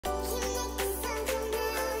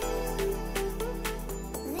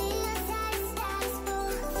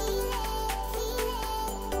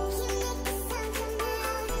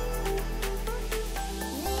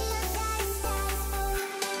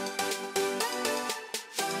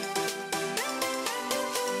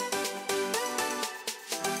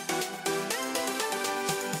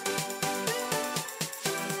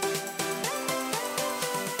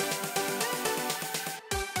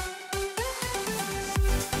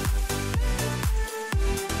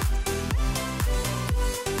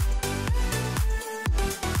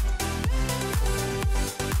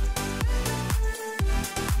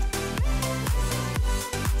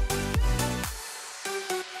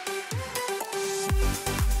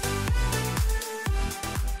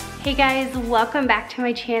Hey guys, welcome back to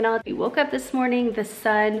my channel. We woke up this morning, the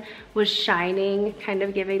sun was shining, kind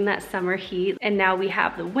of giving that summer heat, and now we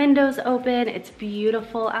have the windows open. It's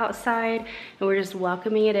beautiful outside and we're just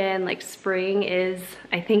welcoming it in. Like spring is,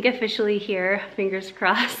 I think, officially here. Fingers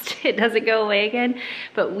crossed it doesn't go away again,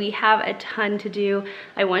 but we have a ton to do.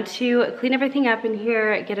 I want to clean everything up in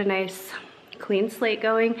here, get a nice clean slate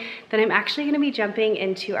going. Then I'm actually going to be jumping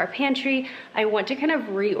into our pantry. I want to kind of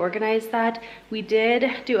reorganize that. We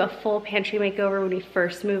did do a full pantry makeover when we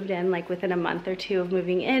first moved in, like within a month or two of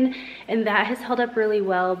moving in, and that has held up really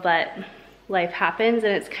well, but life happens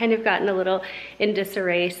and it's kind of gotten a little in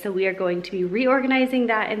disarray. So we are going to be reorganizing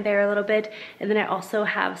that in there a little bit. And then I also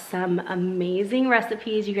have some amazing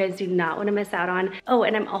recipes you guys do not want to miss out on. Oh,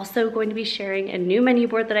 and I'm also going to be sharing a new menu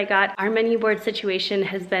board that I got. Our menu board situation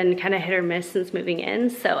has been kind of hit or miss since moving in.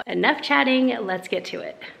 So enough chatting, let's get to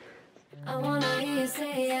it. I wanna hear you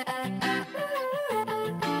say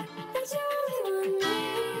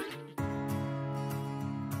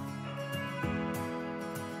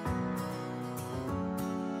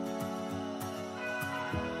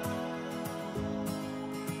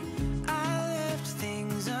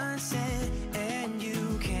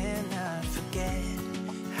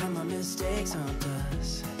mistakes haunt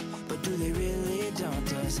us, but do they really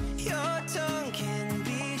daunt us? Your tongue can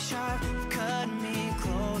be sharp, cut me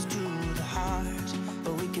close to the heart,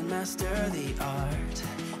 but we can master the art.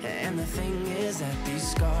 And the thing is that these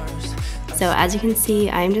scars. So as you can see,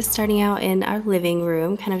 I'm just starting out in our living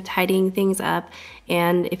room, kind of tidying things up.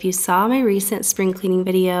 And if you saw my recent spring cleaning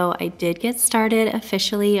video, I did get started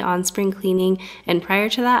officially on spring cleaning. And prior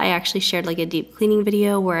to that, I actually shared like a deep cleaning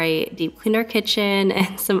video where I deep cleaned our kitchen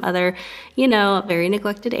and some other, you know, very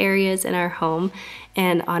neglected areas in our home.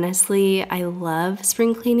 And honestly, I love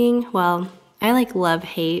spring cleaning. Well, I like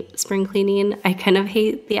love-hate spring cleaning. I kind of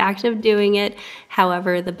hate the act of doing it.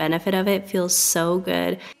 However, the benefit of it feels so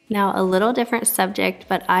good. Now, a little different subject,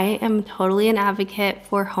 but I am totally an advocate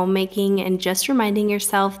for homemaking and just reminding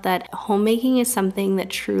yourself that homemaking is something that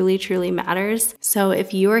truly, truly matters. So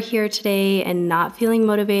if you are here today and not feeling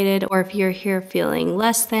motivated, or if you're here feeling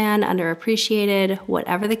less than, underappreciated,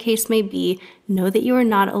 whatever the case may be, know that you are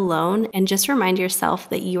not alone and just remind yourself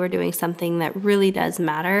that you are doing something that really does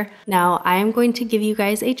matter. Now, I am going to give you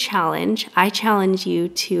guys a challenge. I challenge you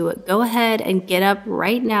to go ahead and get up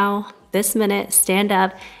right now, this minute, stand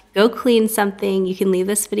up, go clean something. You can leave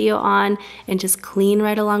this video on and just clean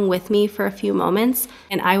right along with me for a few moments.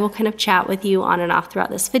 And I will kind of chat with you on and off throughout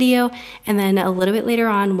this video. And then a little bit later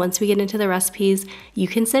on, once we get into the recipes, you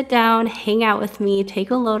can sit down, hang out with me,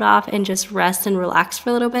 take a load off, and just rest and relax for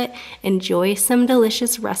a little bit. Enjoy some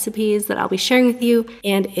delicious recipes that I'll be sharing with you.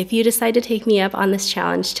 And if you decide to take me up on this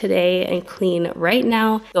challenge today and clean right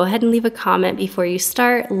now, go ahead and leave a comment before you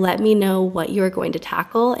start. Let me know what you're going to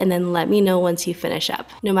tackle, and then let me know once you finish up.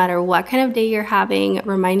 No matter what kind of day you're having,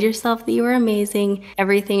 remind yourself that you are amazing.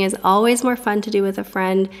 Everything is always more fun to do with a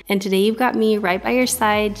friend, and today you've got me right by your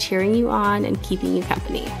side, cheering you on and keeping you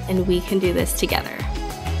company, and we can do this together.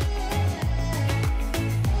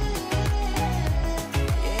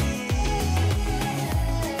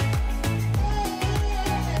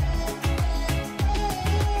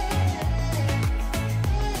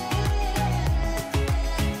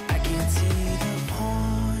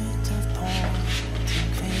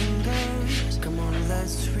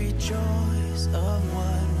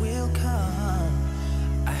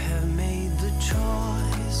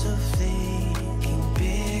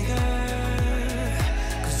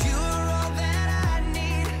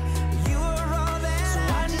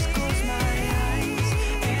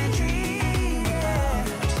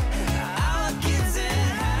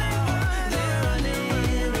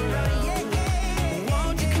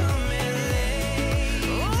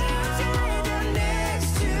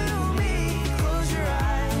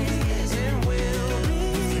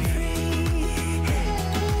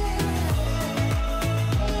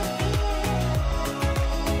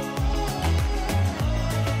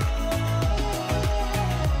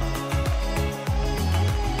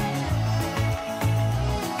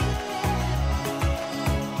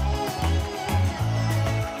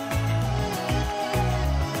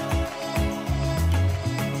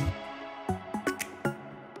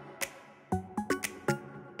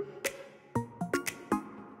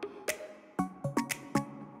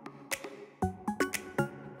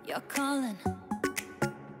 You're calling,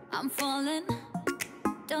 I'm falling.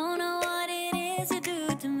 Don't know what it is you do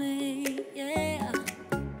to me, yeah.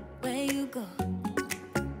 Where you go,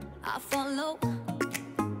 I follow.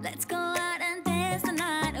 Let's go out and dance the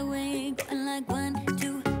night away. Going like 1,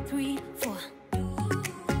 2, 3, 4,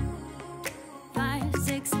 5,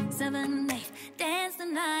 6, 7, 8. Dance the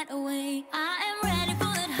night away. I am ready for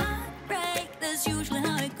that heartbreak. That's usually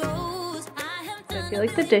how it goes. I feel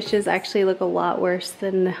like the dishes actually look a lot worse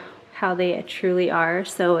than how they truly are.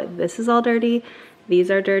 So this is all dirty,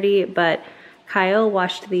 these are dirty, but Kyle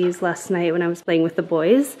washed these last night when I was playing with the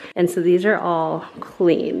boys, and so these are all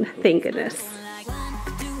clean, thank goodness.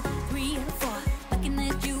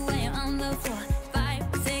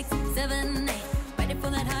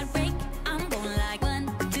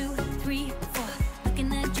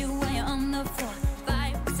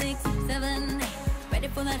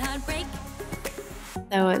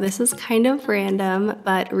 So this is kind of random,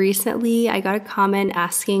 but recently I got a comment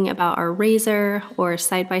asking about our razor or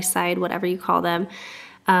side-by-side, whatever you call them.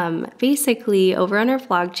 Basically, over on our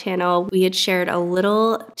vlog channel, we had shared a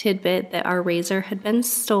little tidbit that our razor had been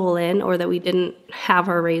stolen, or that we didn't have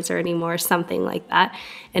our razor anymore, something like that.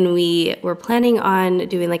 And we were planning on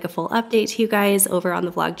doing like a full update to you guys over on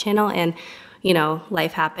the vlog channel, and you know,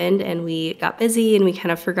 life happened and we got busy and we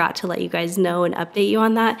kind of forgot to let you guys know and update you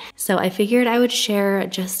on that. So I figured I would share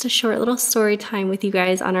just a short little story time with you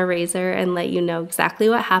guys on our razor and let you know exactly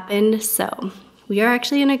what happened. So we are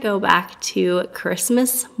actually gonna go back to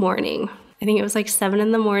Christmas morning. I think it was like 7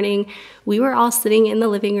 in the morning. We were all sitting in the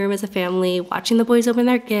living room as a family, watching the boys open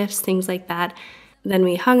their gifts, things like that. Then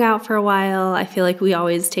we hung out for a while. I feel like we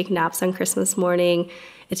always take naps on Christmas morning.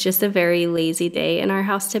 It's just a very lazy day in our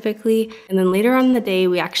house typically. And then later on in the day,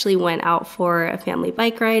 we actually went out for a family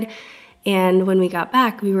bike ride. And when we got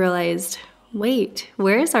back, we realized, wait,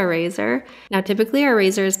 where is our razor? Now, typically our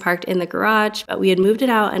razor is parked in the garage, but we had moved it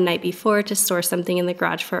out a night before to store something in the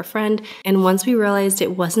garage for a friend. And once we realized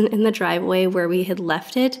it wasn't in the driveway where we had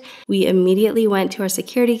left it, we immediately went to our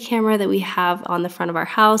security camera that we have on the front of our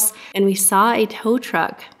house, and we saw a tow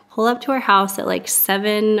truck pull up to our house at like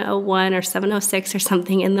 7:01 or 7:06 or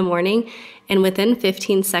something in the morning. And within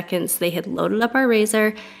 15 seconds, they had loaded up our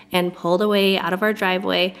razor and pulled away out of our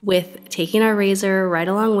driveway with taking our razor right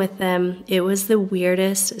along with them. It was the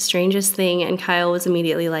weirdest, strangest thing. And Kyle was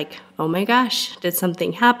immediately like, oh my gosh, did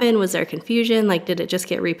something happen? Was there confusion? Like, did it just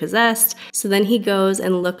get repossessed? So then he goes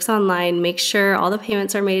and looks online, makes sure all the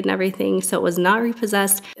payments are made and everything, so it was not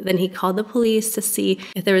repossessed. Then he called the police to see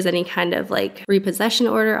if there was any kind of like repossession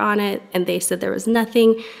order on it, and they said there was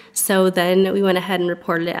nothing. So then we went ahead and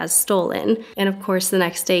reported it as stolen. And of course, the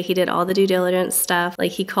next day he did all the due diligence stuff.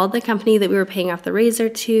 Like, he called the company that we were paying off the razor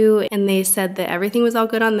to, and they said that everything was all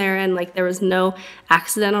good on their end. Like, there was no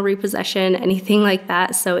accidental repossession, anything like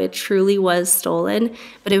that. So it truly was stolen.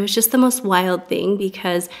 But it was just the most wild thing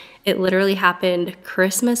because it literally happened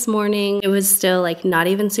Christmas morning. It was still like not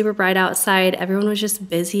even super bright outside. Everyone was just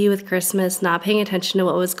busy with Christmas, not paying attention to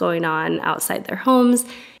what was going on outside their homes.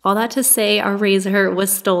 All that to say, our razor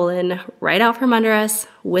was stolen right out from under us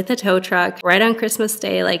with a tow truck right on Christmas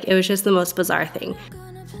Day. Like, it was just the most bizarre thing.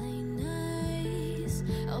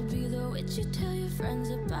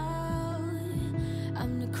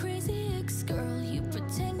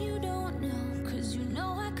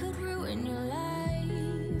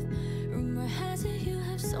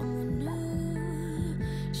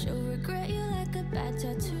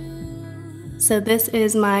 So this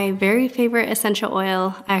is my very favorite essential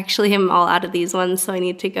oil. I actually am all out of these ones, so I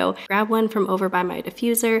need to go grab one from over by my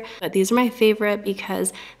diffuser. But these are my favorite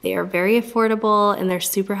because they are very affordable and they're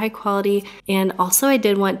super high quality. And also, I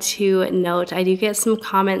did want to note, I do get some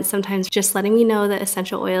comments sometimes just letting me know that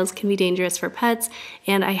essential oils can be dangerous for pets.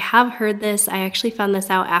 And I have heard this. I actually found this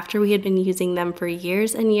out after we had been using them for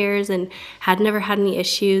years and years and had never had any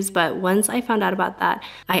issues. But once I found out about that,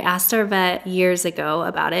 I asked our vet years ago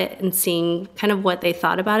about it and seeing kind of what they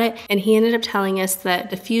thought about it. And he ended up telling us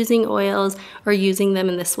that diffusing oils or using them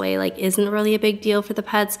in this way like isn't really a big deal for the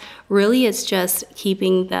pets. Really, it's just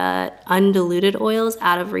keeping the undiluted oils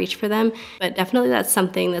out of reach for them. But definitely that's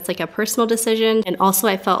something that's like a personal decision. And also,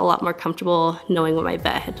 I felt a lot more comfortable knowing what my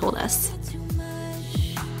vet had told us.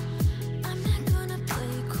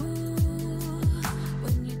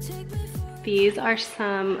 These are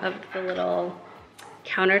some of the little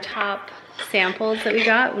countertop samples that we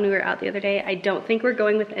got when we were out the other day. I don't think we're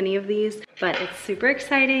going with any of these, but it's super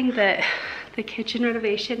exciting that the kitchen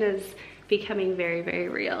renovation is becoming very, very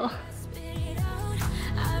real.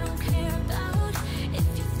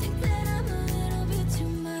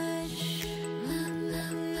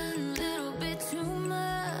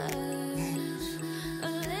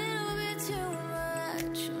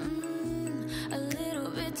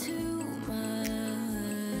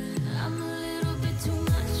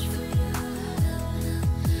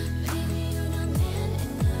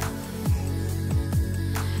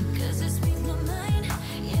 Cause it speaks my mind,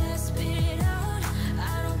 yeah, spit it out.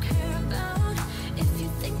 I don't care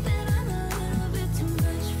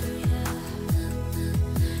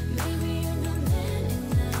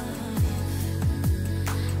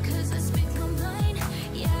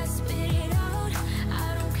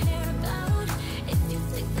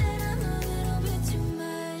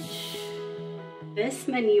This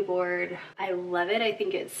menu board, I love it. I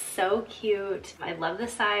think it's so cute. I love the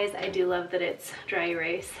size. I do love that it's dry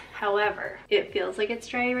erase. However, it feels like it's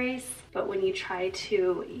dry erase, but when you try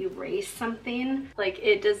to erase something, like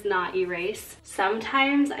it does not erase.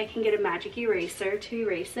 Sometimes I can get a magic eraser to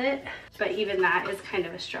erase it, but even that is kind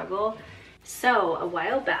of a struggle. So a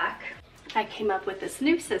while back, I came up with this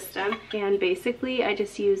new system, and basically I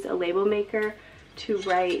just used a label maker to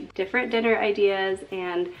write different dinner ideas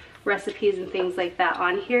and recipes and things like that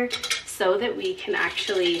on here so that we can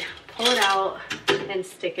actually pull it out and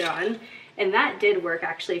stick it on. And that did work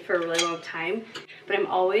actually for a really long time, but I'm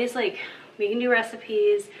always like making new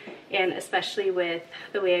recipes, and especially with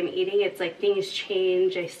the way I'm eating, it's like things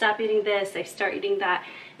change. I stop eating this, I start eating that,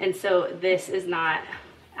 and so this is not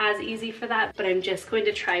as easy for that, but I'm just going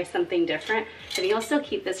to try something different. And you'll still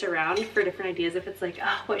keep this around for different ideas. If it's like,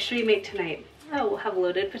 oh, what should we make tonight? Oh, we'll have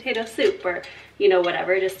loaded potato soup, or you know,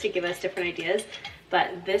 whatever, just to give us different ideas.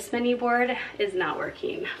 But this menu board is not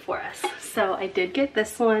working for us. So I did get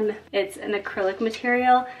this one. It's an acrylic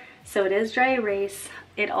material, so it is dry erase.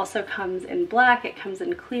 It also comes in black, it comes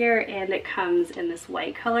in clear, and it comes in this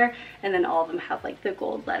white color, and then all of them have like the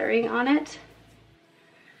gold lettering on it.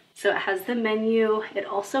 So it has the menu. It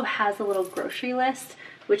also has a little grocery list,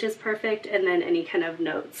 which is perfect, and then any kind of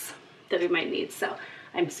notes that we might need. So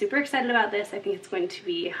I'm super excited about this. I think it's going to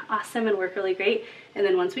be awesome and work really great. And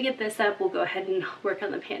then once we get this up, we'll go ahead and work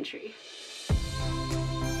on the pantry.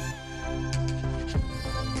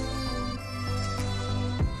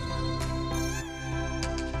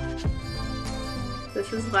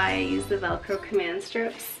 This is why I use the Velcro command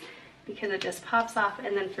strips, because it just pops off.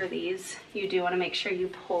 And then for these, you do want to make sure you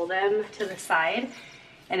pull them to the side,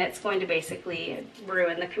 and it's going to basically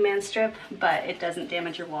ruin the command strip, but it doesn't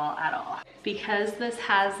damage your wall at all. Because this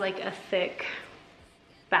has like a thick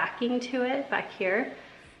backing to it back here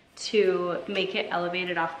to make it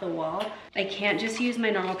elevated off the wall, I can't just use my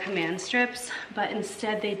normal command strips, but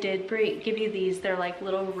instead they did give you these. They're like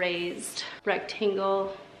little raised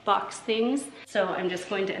rectangle box things. So I'm just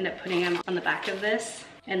going to end up putting them on the back of this,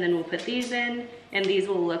 and then we'll put these in, and these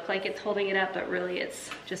will look like it's holding it up, but really it's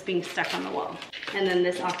just being stuck on the wall. And then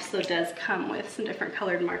this also does come with some different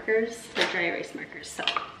colored markers, the dry erase markers, so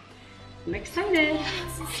I'm excited.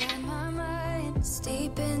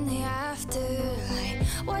 Steep in the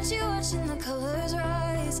afterlight, watching the colors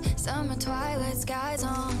rise. Summer twilight, skies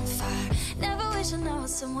on fire. Never wishing I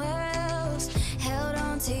was somewhere else. Held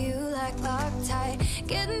on to you like Loctite.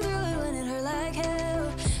 Getting through it when it hurt like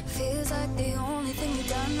hell. Feels like the only thing we've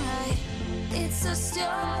done right. It's a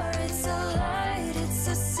star, it's a light, it's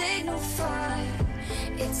a signal fire.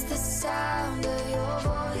 It's the sound of your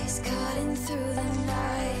voice cutting through the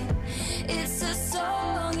night. It's a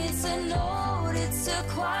song, it's a note, it's a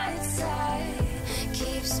quiet sigh.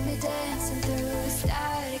 Keeps me dancing through the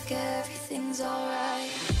static, everything's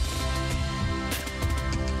alright.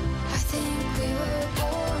 I think we were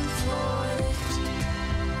born for it.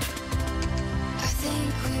 I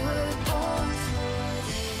think we were born for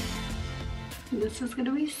it. This is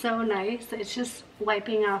gonna be so nice. It's just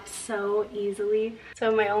wiping off so easily.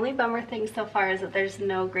 So my only bummer thing so far is that there's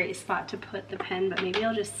no great spot to put the pen, but maybe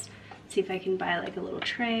I'll just see if I can buy like a little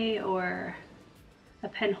tray or a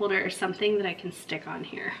pen holder or something that I can stick on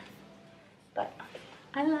here. But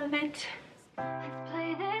I love it. Let's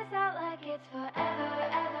play this out like it's forever,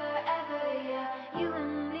 ever, ever, yeah. You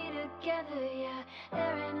and me together, yeah.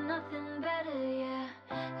 There ain't nothing better, yeah.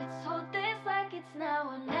 Let's hold this like it's now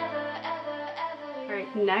or never, ever, ever, yeah. All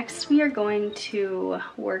right, next we are going to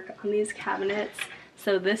work on these cabinets.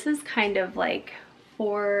 So this is kind of like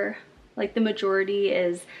for, like the majority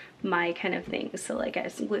is my kind of things. So like I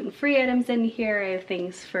have some gluten-free items in here. I have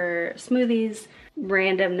things for smoothies,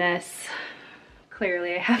 randomness.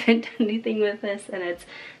 Clearly I haven't done anything with this and it's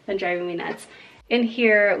been driving me nuts. In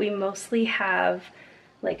here we mostly have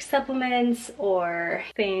like supplements or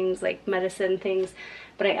things like medicine things,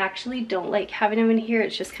 but I actually don't like having them in here.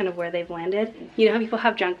 It's just kind of where they've landed. You know how people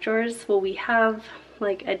have junk drawers? Well, we have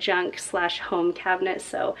like a junk / home cabinet,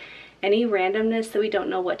 so any randomness that we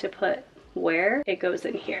don't know what to put where, it goes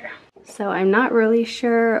in here. So I'm not really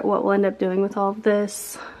sure what we'll end up doing with all of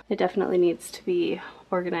this. It definitely needs to be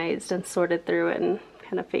organized and sorted through and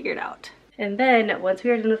kind of figured out. And then once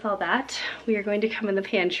we are done with all that, we are going to come in the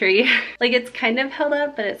pantry. Like it's kind of held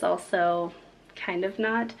up, but it's also kind of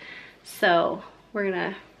not. So we're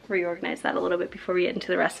gonna reorganize that a little bit before we get into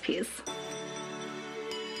the recipes.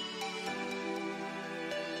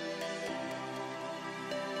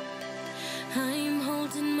 I'm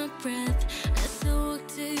holding my breath as I walk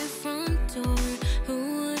to your front door.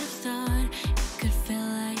 Who would have thought it could feel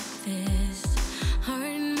like this? Heart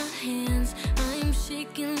in my hands, I'm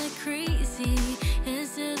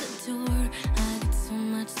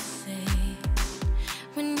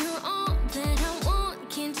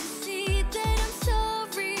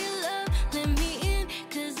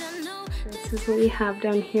this is what we have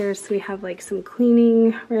down here. So we have like some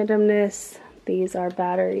cleaning randomness. These are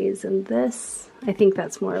batteries, and this, I think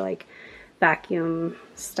that's more like vacuum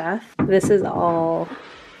stuff. This is all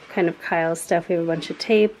kind of Kyle's stuff. We have a bunch of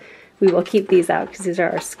tape. We will keep these out because these are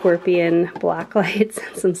our scorpion black lights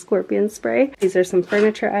and some scorpion spray. These are some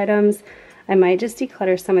furniture items. I might just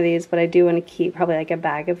declutter some of these, but I do want to keep probably like a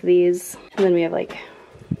bag of these. And then we have like,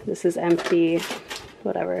 this is empty,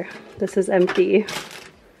 whatever. This is empty.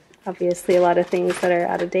 Obviously a lot of things that are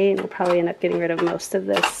out of date, and we'll probably end up getting rid of most of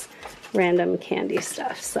this random candy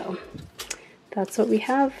stuff. So that's what we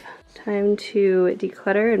have. Time to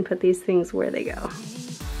declutter and put these things where they go.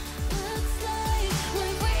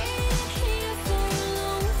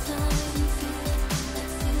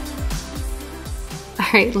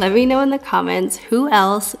 Alright, let me know in the comments who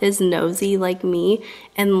else is nosy like me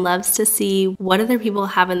and loves to see what other people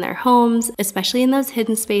have in their homes, especially in those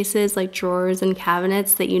hidden spaces like drawers and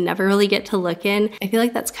cabinets that you never really get to look in. I feel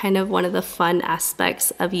like that's kind of one of the fun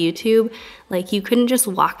aspects of YouTube. Like, you couldn't just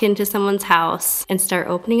walk into someone's house and start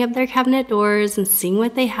opening up their cabinet doors and seeing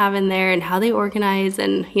what they have in there and how they organize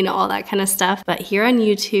and, you know, all that kind of stuff. But here on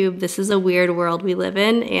YouTube, this is a weird world we live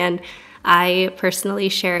in, and I personally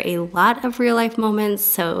share a lot of real life moments,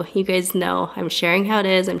 so you guys know I'm sharing how it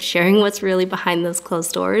is. I'm sharing what's really behind those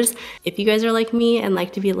closed doors. If you guys are like me and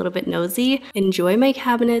like to be a little bit nosy, enjoy my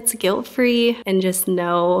cabinets guilt-free, and just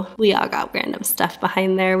know we all got random stuff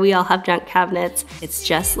behind there. We all have junk cabinets. It's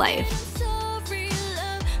just life.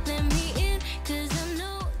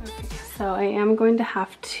 So I am going to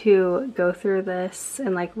have to go through this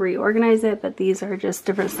and like reorganize it, but these are just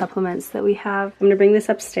different supplements that we have. I'm gonna bring this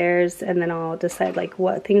upstairs, and then I'll decide like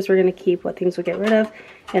what things we're gonna keep, what things we'll get rid of,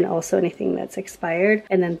 and also anything that's expired.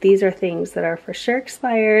 And then these are things that are for sure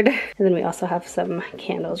expired. And then we also have some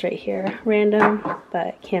candles right here, random,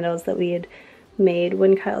 but candles that we had made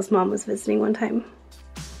when Kyle's mom was visiting one time.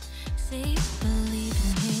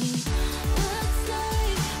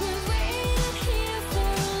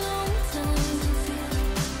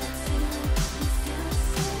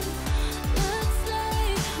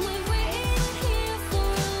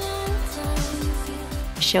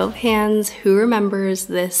 Show of hands, who remembers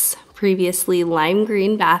this previously lime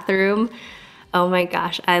green bathroom? Oh my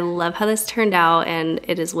gosh, I love how this turned out, and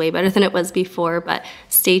it is way better than it was before. But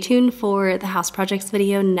stay tuned for the house projects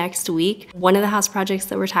video next week. One of the house projects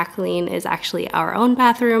that we're tackling is actually our own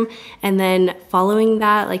bathroom, and then following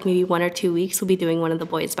that, like maybe 1 or 2 weeks, we'll be doing one of the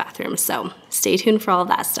boys' bathrooms. So stay tuned for all of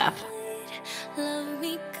that stuff.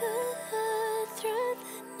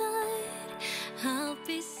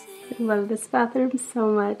 I love this bathroom so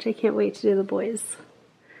much. I can't wait to do the boys.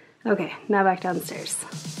 Okay, now back downstairs.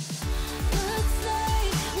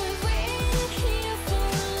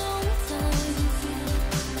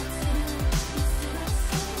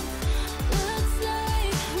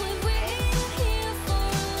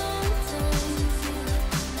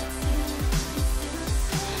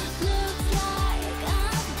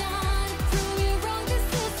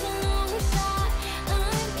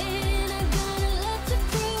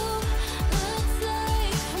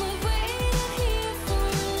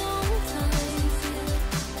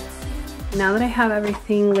 Now that I have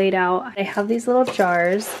everything laid out, I have these little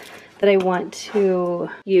jars that I want to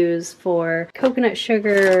use for coconut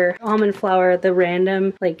sugar, almond flour, the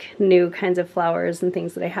random like new kinds of flours and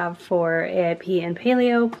things that I have for AIP and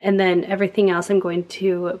paleo. And then everything else I'm going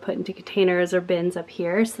to put into containers or bins up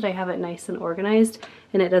here so that I have it nice and organized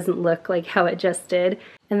and it doesn't look like how it just did.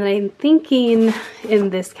 And then I'm thinking in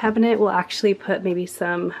this cabinet we'll actually put maybe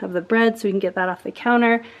some of the bread so we can get that off the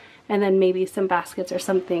counter, and then maybe some baskets or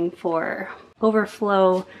something for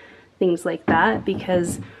overflow, things like that,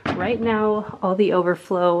 because right now all the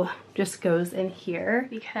overflow just goes in here,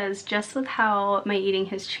 because just with how my eating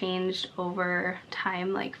has changed over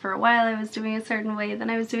time, like for a while I was doing a certain way, then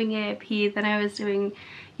I was doing AIP, then I was doing,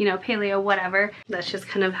 you know, paleo, whatever. That's just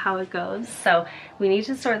kind of how it goes. So we need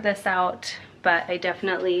to sort this out, but I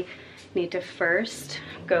definitely need to first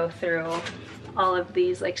go through all of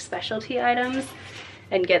these like specialty items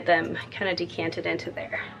and get them kind of decanted into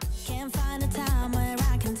there. Can't find a time where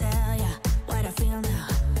I can tell ya what I feel now.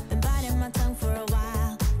 Been biting my tongue for a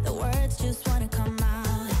while. The words just wanna come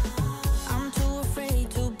out. I'm too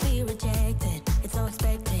afraid to be rejected. It's so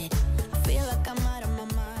expected. I feel like I'm out of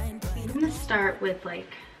my mind. I'm gonna start with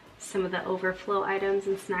like some of the overflow items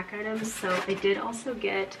and snack items. So I did also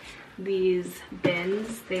get these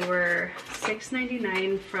bins. They were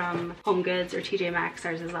 $6.99 from Home Goods or TJ Maxx.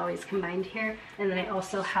 Ours is always combined here. And then I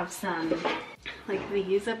also have some like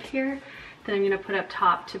these up here. that I'm gonna put up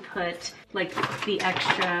top to put like the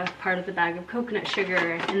extra part of the bag of coconut sugar,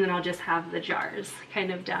 and then I'll just have the jars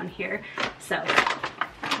kind of down here. So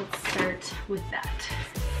let's start with that.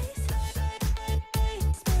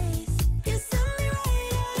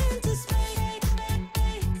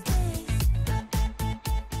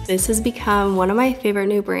 This has become one of my favorite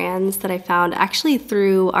new brands that I found actually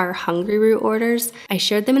through our Hungry Root orders. I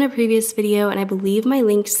shared them in a previous video and I believe my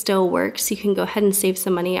link still works. You can go ahead and save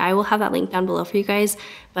some money. I will have that link down below for you guys.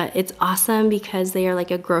 But it's awesome because they are like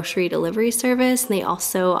a grocery delivery service, and they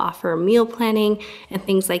also offer meal planning and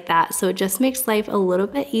things like that. So it just makes life a little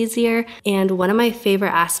bit easier. And one of my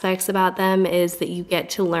favorite aspects about them is that you get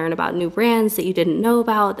to learn about new brands that you didn't know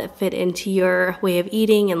about that fit into your way of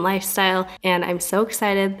eating and lifestyle. And I'm so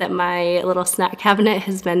excited that my little snack cabinet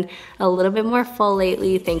has been a little bit more full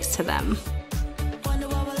lately thanks to them.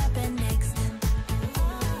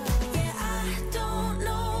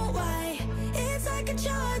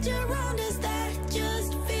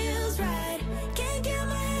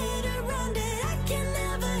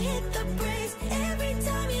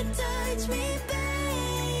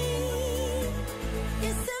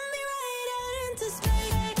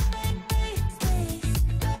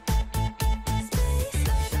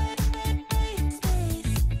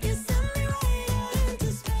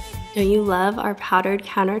 Don't you love our powdered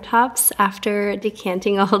countertops? After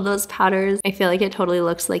decanting all of those powders, I feel like it totally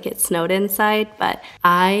looks like it snowed inside, but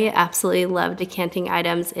I absolutely love decanting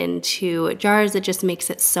items into jars. It just makes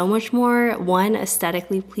it so much more, one,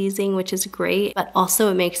 aesthetically pleasing, which is great, but also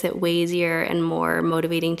it makes it way easier and more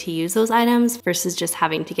motivating to use those items versus just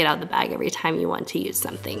having to get out of the bag every time you want to use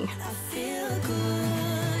something.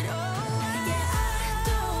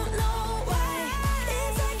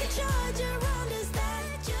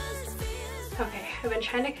 Okay, I've been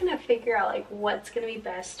trying to kind of figure out like what's going to be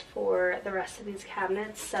best for the rest of these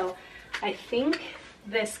cabinets. So I think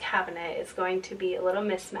this cabinet is going to be a little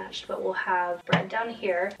mismatched, but we'll have bread down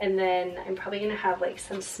here, and then I'm probably going to have like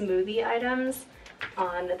some smoothie items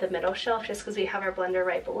on the middle shelf just because we have our blender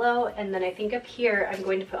right below. And then I think up here I'm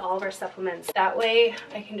going to put all of our supplements. That way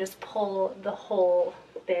I can just pull the whole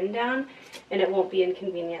bin down and it won't be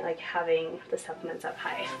inconvenient like having the supplements up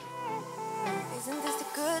high. Isn't this a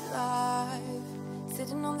good life?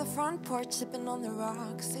 Sitting on the front porch, sipping on the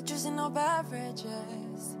rocks, citrus in our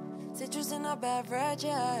beverages, citrus in our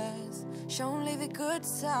beverages, show only the good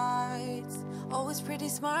sides, always pretty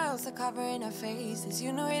smiles are covering our faces,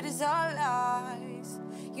 you know it is all lies,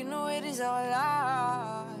 you know it is all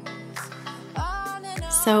lies.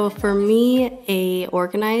 So for me, a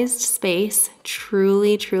organized space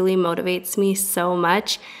truly motivates me so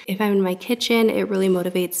much. If I'm in my kitchen, it really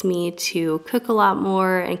motivates me to cook a lot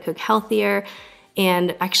more and cook healthier.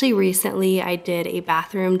 And actually recently I did a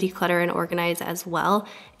bathroom declutter and organize as well.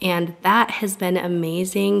 And that has been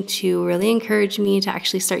amazing to really encourage me to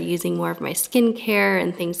actually start using more of my skincare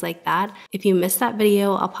and things like that. If you missed that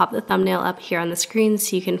video, I'll pop the thumbnail up here on the screen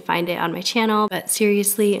so you can find it on my channel. But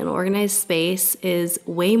seriously, an organized space is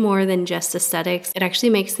way more than just aesthetics. It actually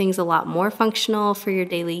makes things a lot more functional for your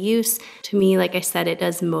daily use. To me, like I said, it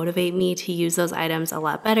does motivate me to use those items a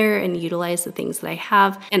lot better and utilize the things that I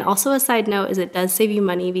have. And also a side note is it does save you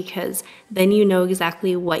money because then you know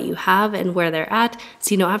exactly what you have and where they're at,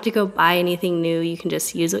 so you don't have to go buy anything new. You can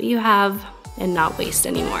just use what you have and not waste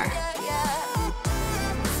anymore.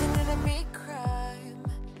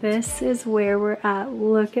 This is where we're at.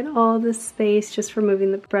 Look at all the space just for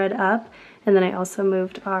moving the bread up. And then I also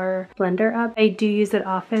moved our blender up. I do use it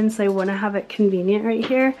often, so I want to have it convenient right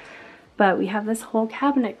here. But we have this whole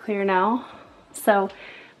cabinet clear now. So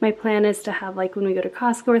my plan is to have, like when we go to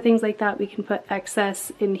Costco or things like that, we can put excess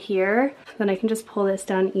in here. Then I can just pull this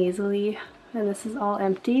down easily. And this is all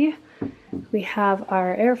empty. We have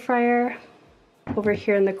our air fryer over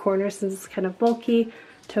here in the corner since it's kind of bulky.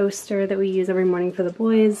 Toaster that we use every morning for the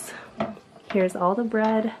boys. Here's all the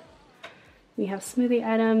bread. We have smoothie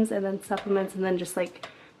items and then supplements and then just like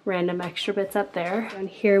random extra bits up there. And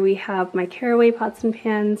here we have my caraway pots and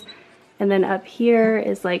pans. And then up here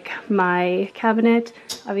is like my cabinet.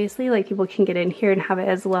 Obviously, like people can get in here and have it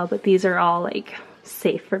as well, but these are all like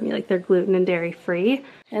safe for me, like they're gluten and dairy free.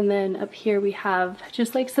 And then up here we have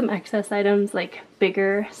just like some excess items, like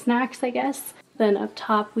bigger snacks, I guess. Then up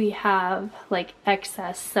top we have like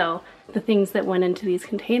excess, so the things that went into these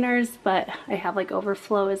containers, but I have like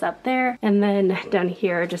overflow is up there. And then down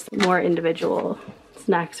here just more individual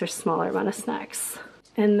snacks or smaller amount of snacks.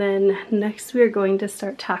 And then next we are going to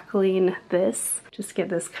start tackling this, just get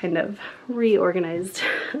this kind of reorganized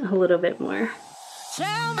a little bit more.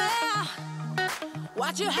 Tell me,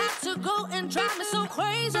 why'd you have to go and drive me so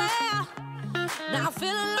crazy? Now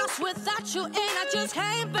feeling lost without you, and I just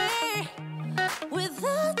can't be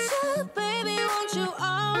without you, baby. Want you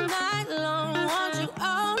all night long, want you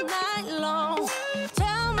all night long.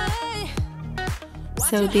 Tell me.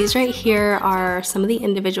 So these right here are some of the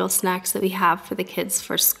individual snacks that we have for the kids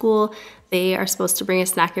for school. They are supposed to bring a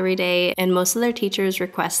snack every day, and most of their teachers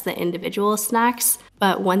request the individual snacks.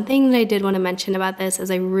 But one thing that I did want to mention about this is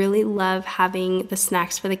I really love having the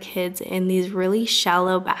snacks for the kids in these really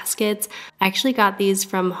shallow baskets. I actually got these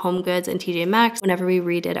from Home Goods and TJ Maxx whenever we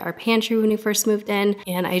redid our pantry when we first moved in,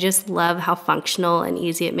 and I just love how functional and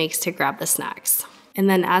easy it makes to grab the snacks. And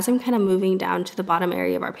then as I'm kind of moving down to the bottom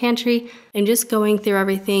area of our pantry, I'm just going through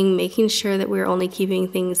everything, making sure that we're only keeping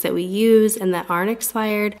things that we use and that aren't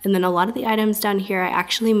expired. And then a lot of the items down here, I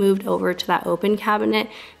actually moved over to that open cabinet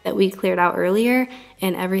that we cleared out earlier,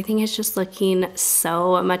 and everything is just looking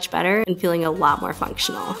so much better and feeling a lot more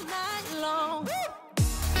functional.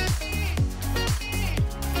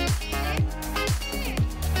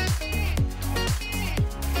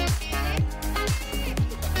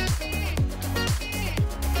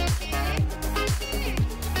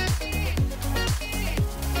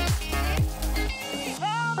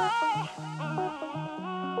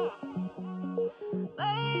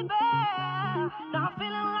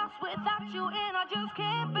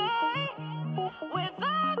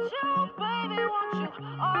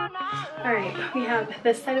 Alright, we have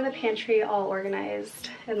this side of the pantry all organized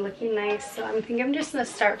and looking nice, so I think I'm just going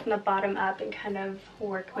to start from the bottom up and kind of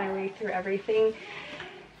work my way through everything.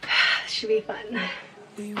 This should be fun.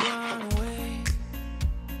 We run away,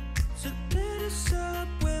 so let us up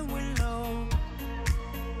when we're low.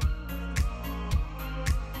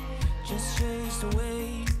 Just chase the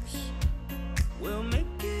waves, we'll make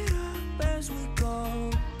it up as we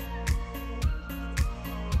go.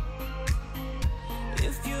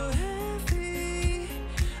 If you're heavy,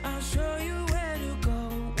 I'll show you where to go.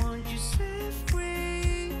 Won't you set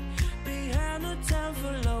free? Behind the town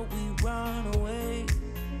for low, we run away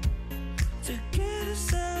to get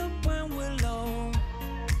us up when we're low.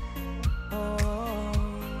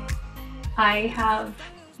 Oh. I have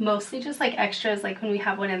mostly just like extras, like when we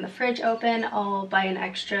have one in the fridge open, I'll buy an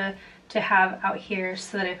extra to have out here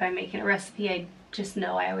so that if I'm making a recipe, I just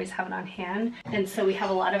know I always have it on hand. And so we have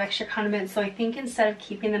a lot of extra condiments, so I think instead of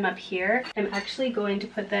keeping them up here, I'm actually going to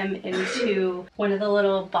put them into one of the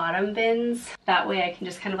little bottom bins. That way I can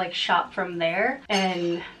just kind of like shop from there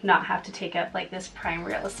and not have to take up like this prime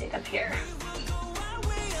real estate up here.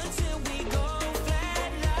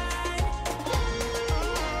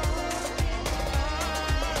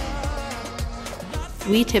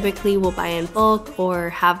 We typically will buy in bulk or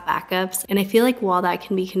have backups, and I feel like while that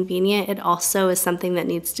can be convenient, it also is something that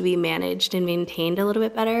needs to be managed and maintained a little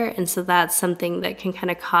bit better, and so that's something that can kind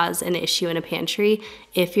of cause an issue in a pantry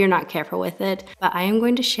if you're not careful with it. But I am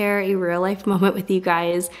going to share a real life moment with you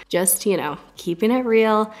guys, just, you know, keeping it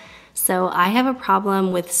real. So I have a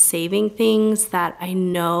problem with saving things that I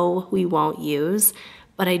know we won't use,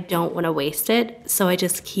 but I don't want to waste it. So I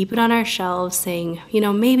just keep it on our shelves saying, you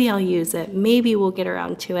know, maybe I'll use it, maybe we'll get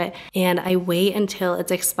around to it. And I wait until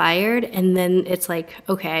it's expired, and then it's like,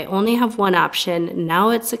 okay, I only have one option. Now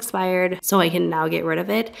it's expired, so I can now get rid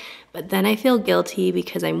of it. But then I feel guilty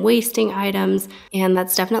because I'm wasting items, and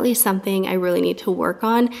that's definitely something I really need to work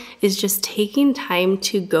on, is just taking time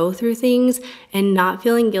to go through things and not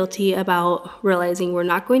feeling guilty about realizing we're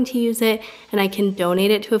not going to use it and I can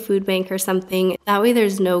donate it to a food bank or something. That way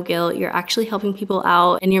there's no guilt. You're actually helping people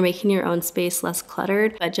out and you're making your own space less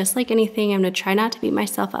cluttered. But just like anything, I'm gonna try not to beat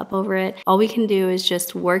myself up over it. All we can do is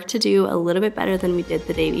just work to do a little bit better than we did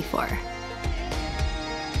the day before.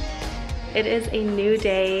 It is a new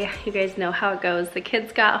day. You guys know how it goes. The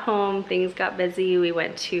kids got home, things got busy. We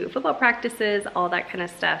went to football practices, all that kind of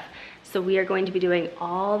stuff. So we are going to be doing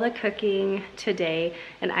all the cooking today,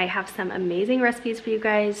 and I have some amazing recipes for you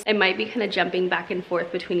guys. I might be kind of jumping back and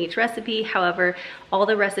forth between each recipe. However, all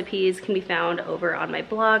the recipes can be found over on my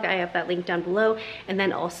blog. I have that link down below. And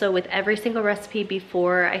then also with every single recipe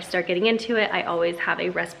before I start getting into it, I always have a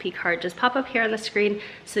recipe card just pop up here on the screen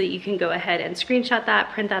so that you can go ahead and screenshot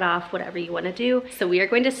that, print that off, whatever you want to do. So we are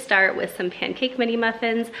going to start with some Pancake Mini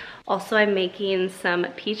Muffins. Also, I'm making some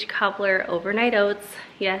Peach Cobbler Overnight Oats.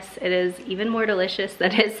 Yes, it is is even more delicious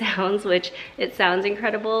than it sounds, which it sounds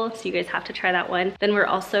incredible, so you guys have to try that one. Then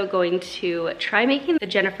we're also going to try making the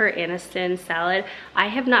Jennifer Aniston salad. I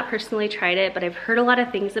have not personally tried it, but I've heard a lot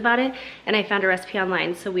of things about it, and I found a recipe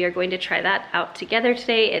online, so we are going to try that out together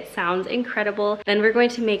today. It sounds incredible. Then we're going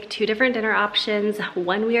to make 2 different dinner options.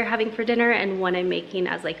 One we are having for dinner and one I'm making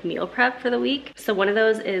as like meal prep for the week. So one of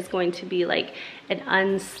those is going to be like an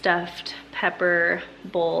unstuffed pepper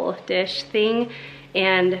bowl dish thing.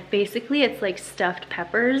 And basically it's like stuffed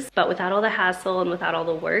peppers, but without all the hassle and without all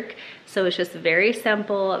the work. So it's just very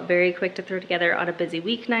simple, very quick to throw together on a busy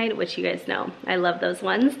weeknight, which you guys know, I love those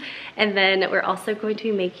ones. And then we're also going to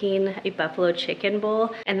be making a buffalo chicken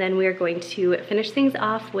bowl. And then we are going to finish things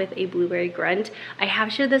off with a blueberry grunt. I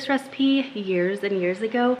have shared this recipe years and years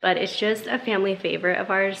ago, but it's just a family favorite of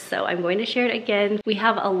ours. So I'm going to share it again. We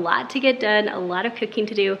have a lot to get done, a lot of cooking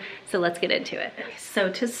to do. So let's get into it.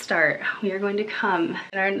 So to start, we are going to come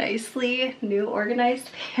in our nicely new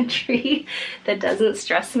organized pantry that doesn't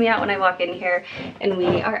stress me out when I walk in here, and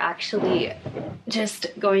we are actually just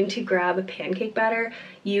going to grab a pancake batter.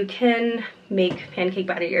 You can make pancake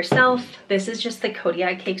batter yourself. This is just the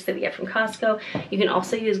Kodiak cakes that we get from Costco. You can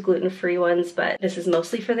also use gluten-free ones, but this is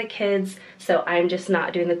mostly for the kids, so I'm just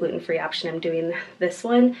not doing the gluten-free option. I'm doing this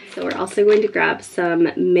one. So we're also going to grab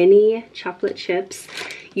some mini chocolate chips.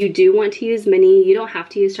 You do want to use mini. You don't have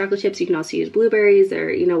to use chocolate chips. You can also use blueberries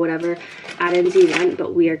or, you know, whatever add-ins you want,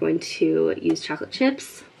 but we are going to use chocolate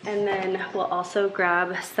chips. And then we'll also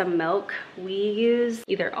grab some milk. We use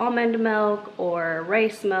either almond milk or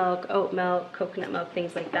rice milk, oat milk, coconut milk,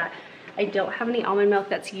 things like that. I don't have any almond milk.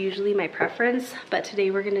 That's usually my preference, but today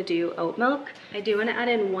we're gonna do oat milk. I do wanna add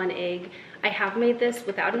in 1 egg. I have made this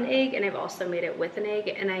without an egg, and I've also made it with an egg,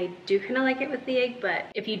 and I do kind of like it with the egg, but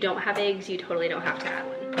if you don't have eggs, you totally don't have to add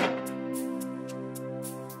one.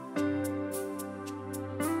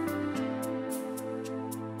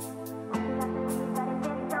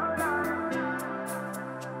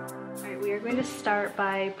 We are going to start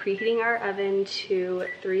by preheating our oven to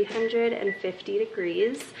 350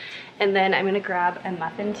 degrees, and then I'm gonna grab a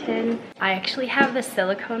muffin tin. I actually have the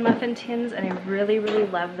silicone muffin tins, and I really, really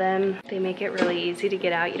love them. They make it really easy to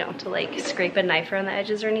get out. You don't have to like scrape a knife around the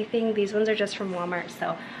edges or anything. These ones are just from Walmart,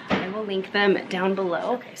 so I will link them down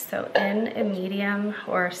below. Okay, so in a medium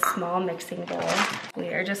or small mixing bowl, we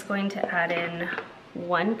are just going to add in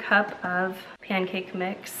 1 cup of pancake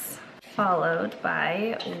mix, followed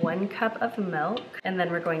by 1 cup of milk, and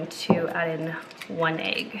then we're going to add in 1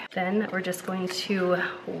 egg. Then we're just going to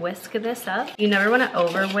whisk this up. You never want to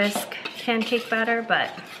over whisk pancake batter,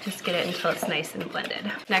 but just get it until it's nice and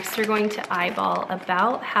blended. Next, we're going to eyeball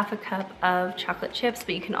about 1/2 cup of chocolate chips,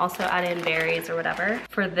 but you can also add in berries or whatever.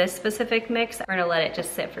 For this specific mix, we're gonna let it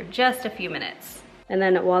just sit for just a few minutes. And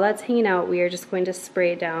then while that's hanging out, we are just going to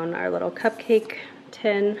spray down our little cupcake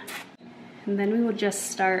tin. And then we will just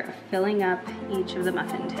start filling up each of the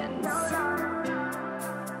muffin tins.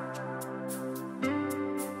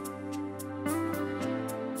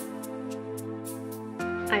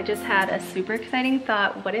 I just had a super exciting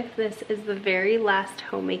thought. What if this is the very last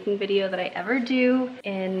homemaking video that I ever do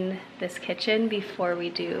in this kitchen before we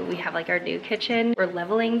have like our new kitchen? We're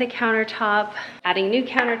leveling the countertop, adding new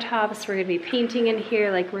countertops. We're gonna be painting in here.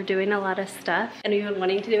 Like, we're doing a lot of stuff, and we've been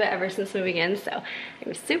wanting to do it ever since moving in, so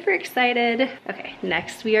I'm super excited. Okay,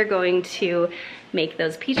 next we are going to make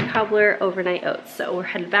those Peach Cobbler Overnight Oats. So we're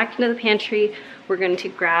headed back into the pantry. We're going to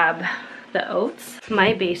grab the oats.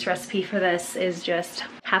 My base recipe for this is just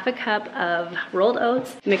 1/2 cup of rolled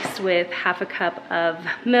oats mixed with 1/2 cup of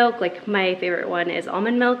milk. Like, my favorite one is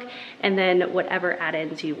almond milk, and then whatever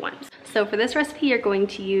add-ins you want. So for this recipe, you're going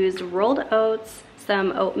to use rolled oats,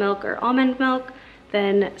 some oat milk or almond milk,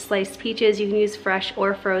 then sliced peaches. You can use fresh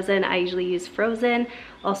or frozen. I usually use frozen.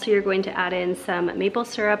 Also, you're going to add in some maple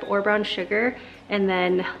syrup or brown sugar, and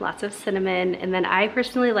then lots of cinnamon. And then I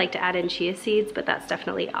personally like to add in chia seeds, but that's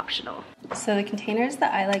definitely optional. So the containers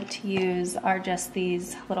that I like to use are just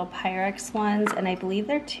these little Pyrex ones, and I believe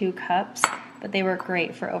they're 2 cups, but they work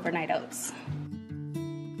great for overnight oats.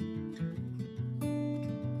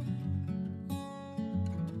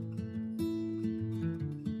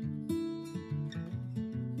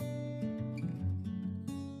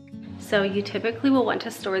 So you typically will want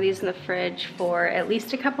to store these in the fridge for at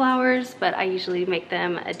least a couple hours, but I usually make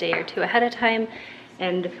them a day or 2 ahead of time.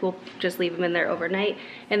 and we'll just leave them in there overnight.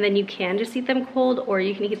 And then you can just eat them cold, or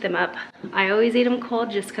you can heat them up. I always eat them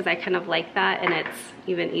cold just because I kind of like that, and it's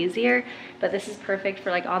even easier. But this is perfect for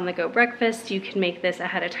like on-the-go breakfast. You can make this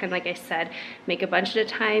ahead of time, like I said, make a bunch at a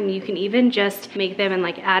time. You can even just make them and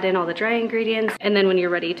like add in all the dry ingredients, and then when you're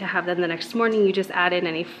ready to have them the next morning, you just add in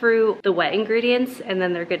any fruit, the wet ingredients, and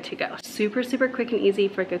then they're good to go. Super, super quick and easy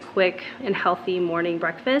for like a quick and healthy morning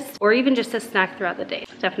breakfast, or even just a snack throughout the day.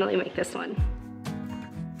 Definitely make this one.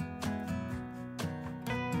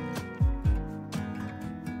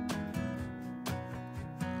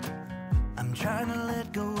 I'm trying to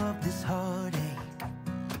let go of this heartache.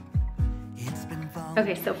 It's been fun.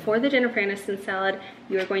 Okay, so for the dinner for Aniston salad,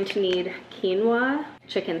 you are going to need quinoa,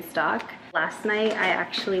 chicken stock. Last night, I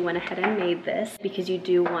actually went ahead and made this because you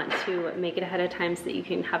do want to make it ahead of time so that you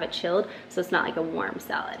can have it chilled, so it's not like a warm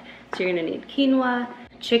salad. So you're gonna need quinoa,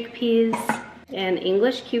 chickpeas, an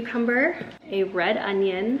English cucumber, a red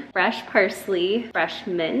onion, fresh parsley, fresh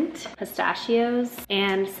mint, pistachios,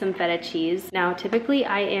 and some feta cheese. Now, typically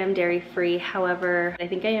I am dairy-free. However, I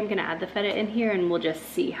think I am gonna add the feta in here and we'll just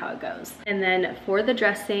see how it goes. And then for the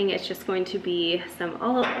dressing, it's just going to be some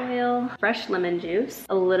olive oil, fresh lemon juice,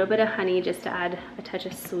 a little bit of honey just to add a touch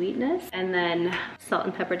of sweetness, and then salt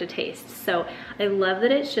and pepper to taste. So I love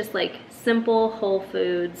that it's just like simple, whole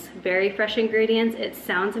foods, very fresh ingredients. It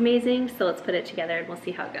sounds amazing, so let's put it together and we'll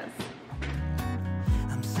see how it goes.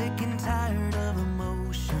 I'm sick and tired of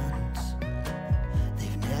emotions.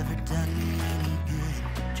 They've never done me any good.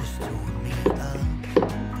 Just tore me up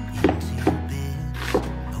into bits.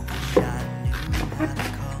 I wish I knew how to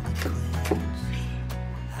call it quits.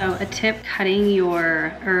 So a tip cutting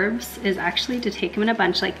your herbs is actually to take them in a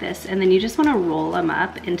bunch like this, and then you just want to roll them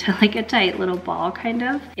up into like a tight little ball kind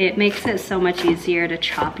of. It makes it so much easier to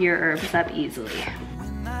chop your herbs up easily.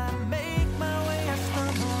 When I make my way, I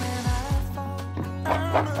stumble and I fall.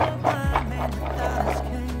 I'm a blind man without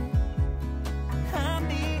escape. I'm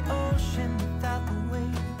the ocean without the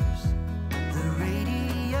waves. The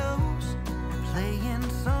radio's playing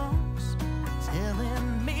songs,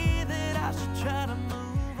 telling me that I should try to move.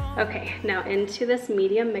 Okay, now into this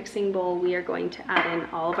medium mixing bowl, we are going to add in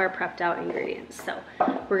all of our prepped out ingredients. So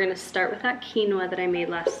we're gonna start with that quinoa that I made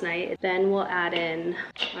last night. Then we'll add in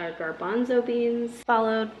our garbanzo beans,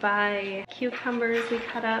 followed by cucumbers we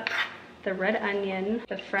cut up, the red onion,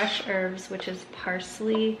 the fresh herbs, which is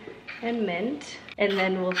parsley and mint, and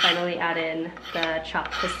then we'll finally add in the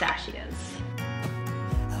chopped pistachios.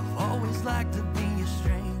 I've always liked to be a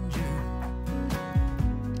stranger,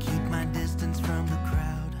 keep my distance from the crowd.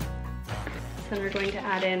 Then we're going to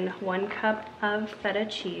add in 1 cup of feta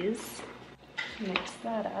cheese. Mix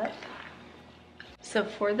that up. So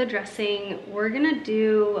for the dressing, we're gonna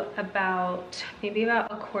do maybe about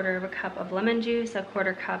 1/4 cup of lemon juice,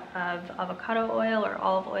 1/4 cup of avocado oil or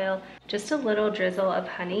olive oil, just a little drizzle of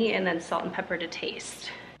honey, and then salt and pepper to taste.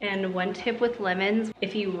 And one tip with lemons,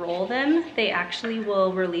 if you roll them, they actually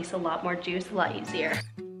will release a lot more juice a lot easier.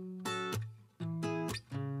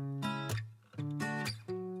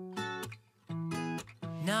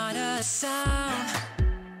 Not a sound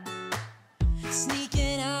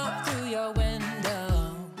sneaking out through your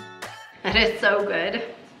window. That is so good.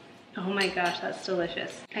 Oh my gosh, that's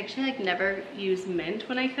delicious. I actually like never use mint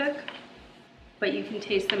when I cook, but you can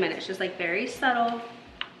taste the mint. It's just like very subtle,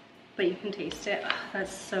 but you can taste it. Oh,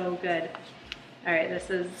 that's so good. All right, this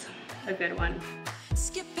is a good one.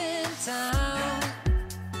 Skipping town,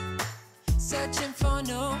 searching for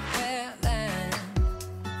nowhere land.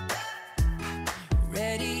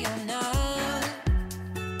 Ready or not,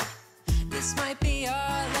 this might be our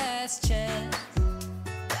last chance.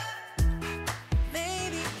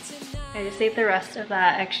 Maybe tonight. I just ate the rest of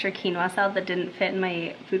that extra quinoa salad that didn't fit in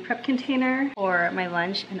my food prep container or my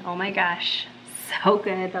lunch, and oh my gosh, so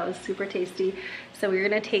good. That was super tasty. So we're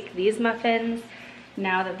gonna take these muffins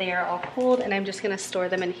now that they are all cold, and I'm just gonna store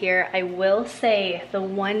them in here. I will say the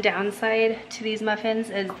one downside to these muffins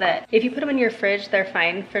is that if you put them in your fridge, they're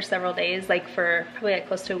fine for several days, like for probably like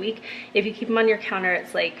close to a week. If you keep them on your counter,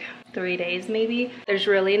 it's like 3 days maybe. There's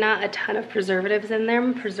really not a ton of preservatives in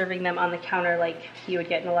them, preserving them on the counter like you would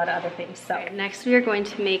get in a lot of other things. So next we are going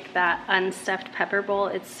to make that unstuffed pepper bowl.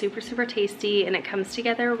 It's super, super tasty, and it comes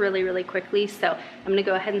together really, really quickly. So I'm gonna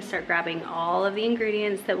go ahead and start grabbing all of the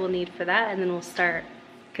ingredients that we'll need for that, and then we'll start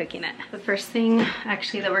cooking it. The first thing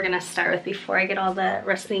actually that we're gonna start with before I get all the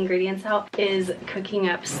rest of the ingredients out is cooking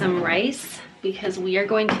up some rice, because we are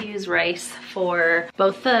going to use rice for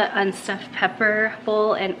both the unstuffed pepper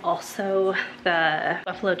bowl and also the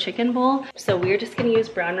buffalo chicken bowl. So we're just gonna use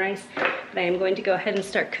brown rice, but I am going to go ahead and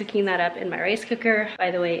start cooking that up in my rice cooker.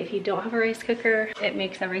 By the way, if you don't have a rice cooker, it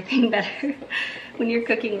makes everything better. when you're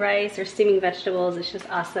cooking rice or steaming vegetables. It's just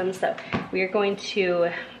awesome. So we are going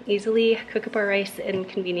to easily cook up our rice and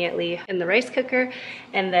conveniently in the rice cooker,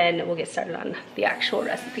 and then we'll get started on the actual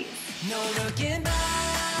recipes. No looking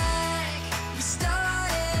back, we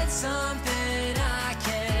started something I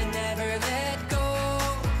can never let go.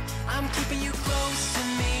 I'm keeping you close to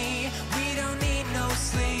me, we don't need no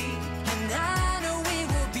sleep, and I know we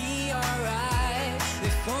will be alright,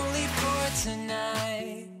 if only for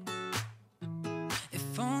tonight,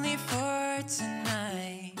 if only for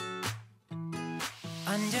tonight,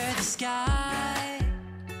 under the sky.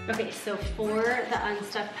 Okay, so for the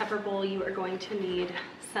unstuffed pepper bowl, you are going to need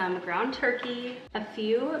some ground turkey, a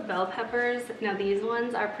few bell peppers. Now these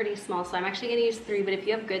ones are pretty small, so I'm actually gonna use 3, but if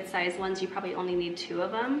you have good sized ones, you probably only need 2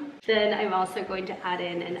 of them. Then I'm also going to add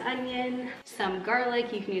in an onion, some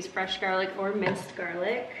garlic, you can use fresh garlic or minced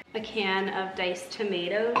garlic, a can of diced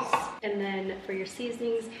tomatoes, and then for your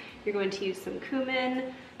seasonings, you're going to use some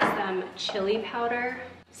cumin, some chili powder,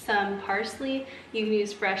 some parsley. You can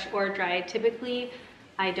use fresh or dried. Typically,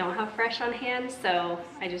 I don't have fresh on hand, so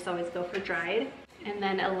I just always go for dried. And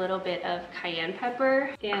then a little bit of cayenne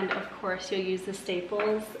pepper. And of course, you'll use the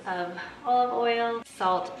staples of olive oil,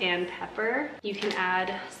 salt, and pepper. You can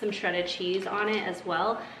add some shredded cheese on it as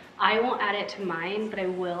well. I won't add it to mine, but I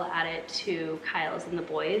will add it to Kyle's and the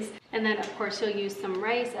boys. And then of course, you'll use some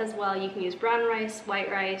rice as well. You can use brown rice,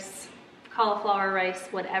 white rice, cauliflower rice,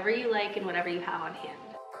 whatever you like and whatever you have on hand.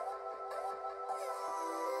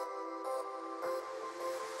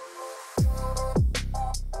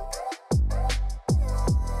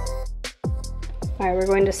 All right, we're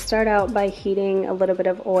going to start out by heating a little bit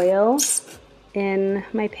of oil in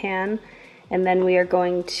my pan, and then we are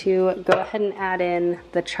going to go ahead and add in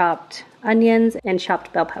the chopped onions and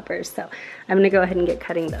chopped bell peppers. So I'm gonna go ahead and get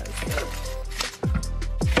cutting those.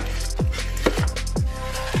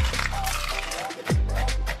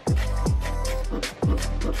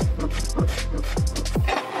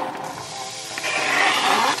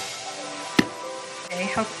 Okay,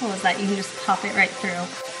 how cool is that? You can just pop it right through.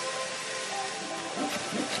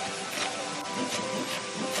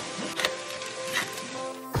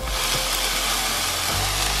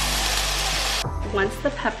 Once the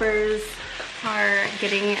peppers are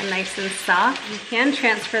getting nice and soft, you can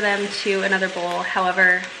transfer them to another bowl.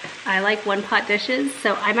 However, I like one pot dishes,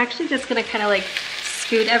 so I'm actually just gonna kind of like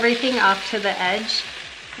scoot everything off to the edge.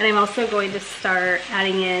 And I'm also going to start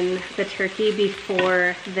adding in the turkey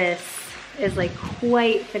before this is like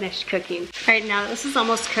quite finished cooking. All right, now that this is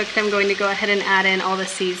almost cooked, I'm going to go ahead and add in all the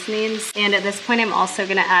seasonings. And at this point, I'm also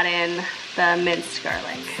gonna add in the minced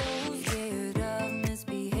garlic.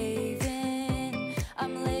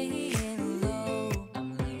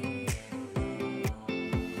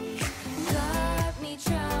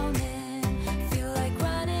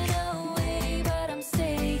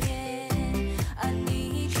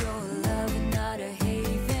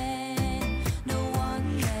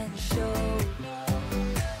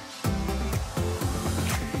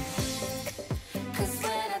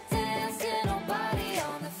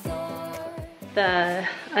 The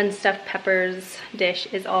unstuffed peppers dish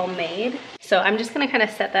is all made. So I'm just gonna kind of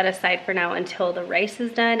set that aside for now until the rice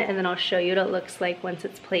is done, and then I'll show you what it looks like once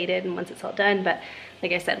it's plated and once it's all done. But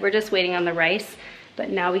like I said, we're just waiting on the rice. But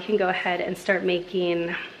now we can go ahead and start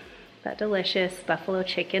making that delicious buffalo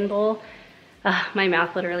chicken bowl. My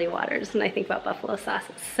mouth literally waters when I think about buffalo sauce.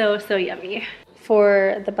 It's so, so yummy.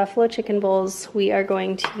 For the buffalo chicken bowls, we are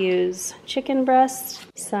going to use chicken breast,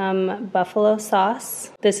 some buffalo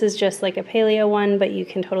sauce. This is just like a paleo one, but you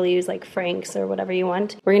can totally use like Frank's or whatever you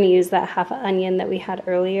want. We're gonna use that half onion that we had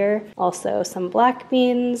earlier. Also some black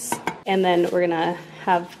beans, and then we're gonna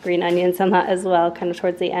have green onions on that as well, kind of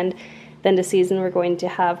towards the end. Then to season, we're going to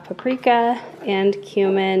have paprika and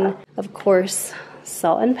cumin, of course,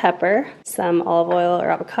 salt and pepper, some olive oil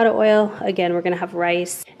or avocado oil. Again, we're gonna have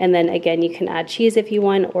rice, and then again, you can add cheese if you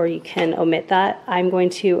want, or you can omit that. I'm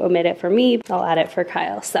going to omit it for me. I'll add it for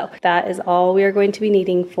Kyle. So that is all we are going to be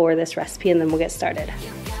needing for this recipe, and then we'll get started.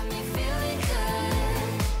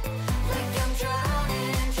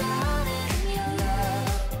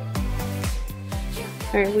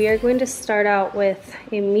 All right, we are going to start out with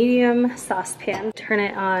a medium saucepan. Turn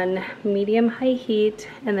it on medium-high heat,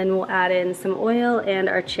 and then we'll add in some oil and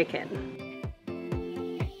our chicken.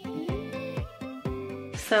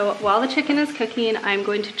 So while the chicken is cooking, I'm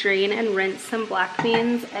going to drain and rinse some black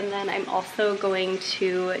beans, and then I'm also going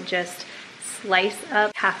to just slice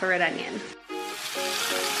up half a red onion.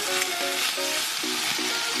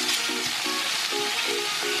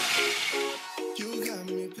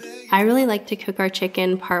 I really like to cook our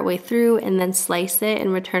chicken partway through and then slice it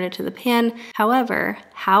and return it to the pan. However,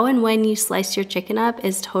 How and when you slice your chicken up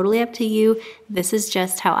is totally up to you. This is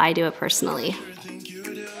just how I do it personally.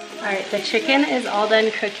 All right, the chicken is all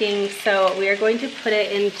done cooking, so we are going to put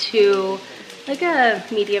it into like a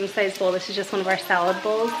medium-sized bowl. This is just one of our salad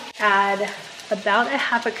bowls. Add about a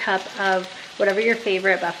half a cup of whatever your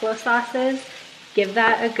favorite buffalo sauce is. Give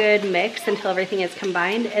that a good mix until everything is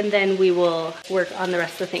combined, and then we will work on the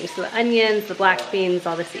rest of the things. So the onions, the black beans,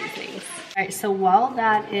 all the seasonings. All right, so while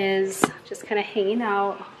that is just kind of hanging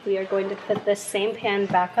out, we are going to put this same pan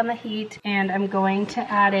back on the heat, and I'm going to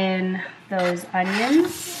add in those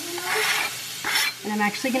onions. And I'm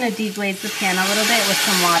actually gonna deglaze the pan a little bit with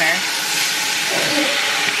some water.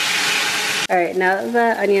 All right, now that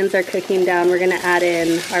the onions are cooking down, we're gonna add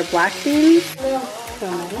in our black beans.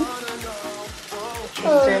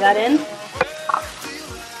 Stir that in.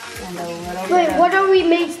 And a little bit of, what are we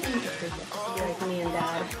making? like me and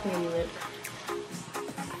Dad, maybe Luke.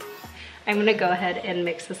 I'm gonna go ahead and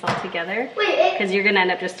mix this all together because you're gonna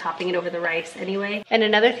end up just topping it over the rice anyway. And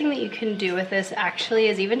another thing that you can do with this actually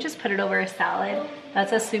is even just put it over a salad.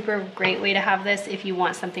 That's a super great way to have this if you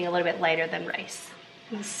want something a little bit lighter than rice.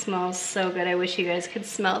 It smells so good. I wish you guys could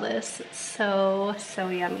smell this. It's so, so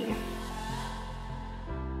yummy.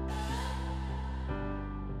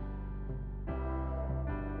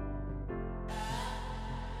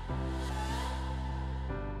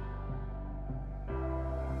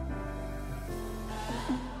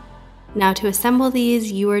 Now to assemble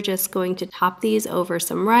these, you are just going to top these over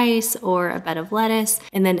some rice or a bed of lettuce,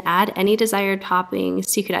 and then add any desired toppings.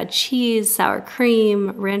 So you could add cheese, sour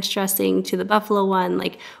cream, ranch dressing to the buffalo one,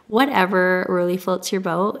 like whatever really floats your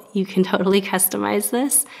boat. You can totally customize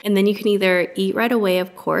this. And then you can either eat right away,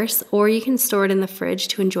 of course, or you can store it in the fridge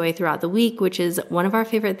to enjoy throughout the week, which is one of our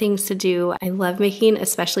favorite things to do. I love making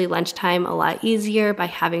especially lunchtime a lot easier by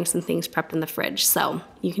having some things prepped in the fridge. So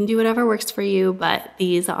you can do whatever works for you, but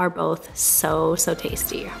these are both so, so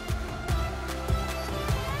tasty.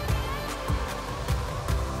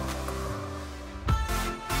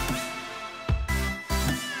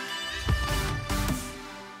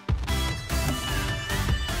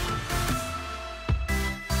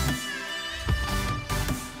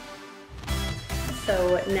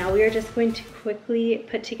 So now we are just going to quickly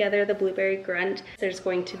put together the Blueberry Grunt. There's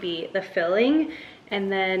going to be the filling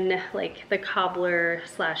and then like the cobbler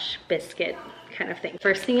slash biscuit kind of thing.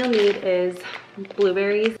 First thing you'll need is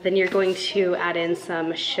blueberries. Then you're going to add in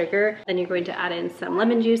some sugar. Then you're going to add in some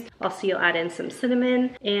lemon juice. Also you'll add in some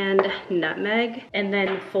cinnamon and nutmeg. And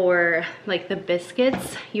then for like the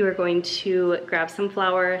biscuits, you are going to grab some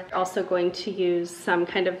flour. Also going to use some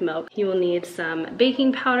kind of milk. You will need some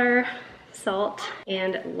baking powder, salt,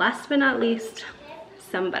 and last but not least,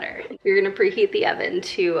 some butter. You're gonna preheat the oven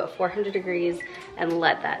to 400 degrees and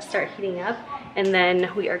let that start heating up. And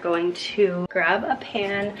then we are going to grab a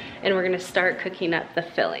pan and we're gonna start cooking up the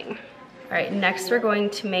filling. All right, next we're going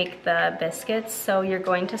to make the biscuits. So you're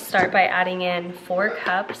going to start by adding in 4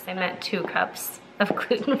 cups. I meant 2 cups of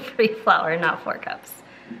gluten-free flour, not 4 cups.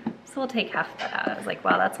 So we'll take half of that out. I was like,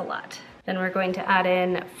 wow, that's a lot. Then we're going to add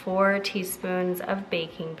in 4 teaspoons of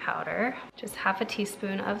baking powder, just half a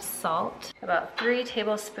teaspoon of salt, about 3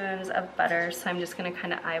 tablespoons of butter. So I'm just gonna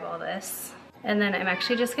kind of eyeball this. And then I'm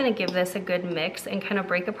actually just gonna give this a good mix and kind of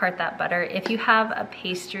break apart that butter. If you have a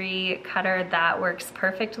pastry cutter, that works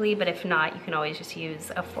perfectly, but if not, you can always just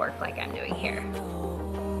use a fork like I'm doing here.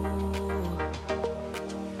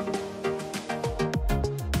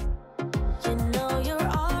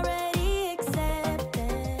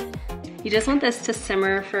 You just want this to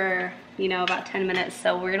simmer for, you know, about 10 minutes.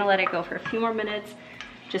 So we're gonna let it go for a few more minutes,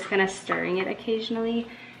 just kind of stirring it occasionally.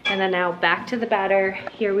 And then now back to the batter.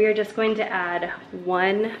 Here we are just going to add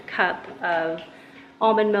 1 cup of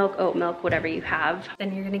almond milk, oat milk, whatever you have.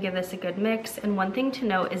 Then you're gonna give this a good mix. And one thing to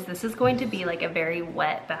note is this is going to be like a very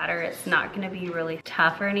wet batter. It's not gonna be really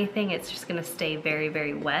tough or anything. It's just gonna stay very,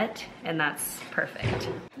 very wet, and that's perfect.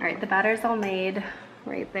 All right, the batter's all made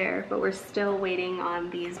right there, but we're still waiting on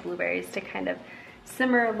these blueberries to kind of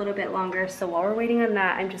simmer a little bit longer. So while we're waiting on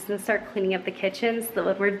that, I'm just gonna start cleaning up the kitchen so that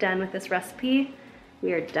when we're done with this recipe,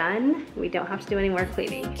 we are done. We don't have to do any more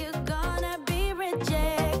cleaning.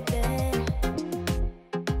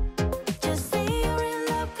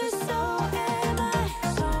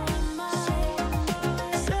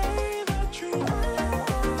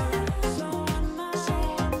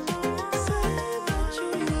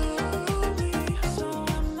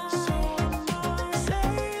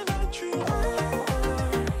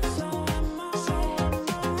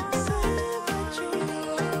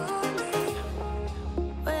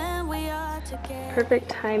 Perfect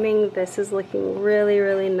timing. This is looking really,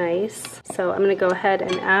 really nice. So I'm gonna go ahead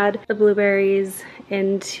and add the blueberries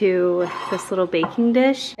into this little baking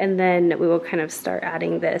dish, and then we will kind of start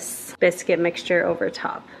adding this biscuit mixture over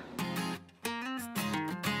top.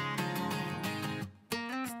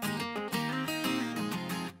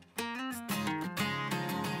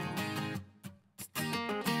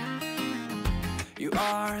 You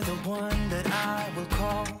are the one that I will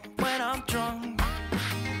call when I'm drunk.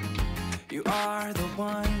 You are the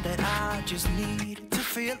one that I just need to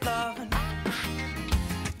feel loving.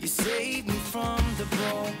 You saved me from the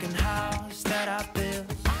broken house that I built.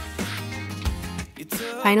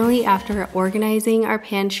 Finally, after organizing our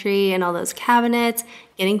pantry and all those cabinets,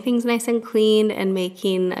 getting things nice and clean, and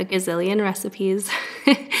making a gazillion recipes,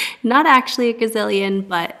 not actually a gazillion,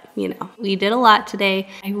 but you know, we did a lot today.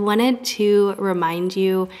 I wanted to remind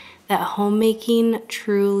you that homemaking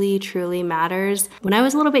truly, truly matters. When I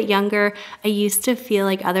was a little bit younger, I used to feel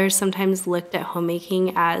like others sometimes looked at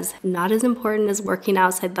homemaking as not as important as working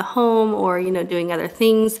outside the home or, you know, doing other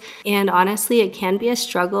things. And honestly, it can be a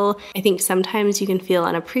struggle. I think sometimes you can feel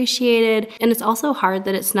unappreciated, and it's also hard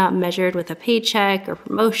that it's not measured with a paycheck or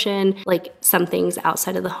promotion like some things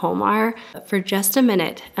outside of the home are. But for just a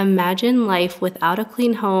minute, imagine life without a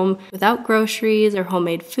clean home, without groceries or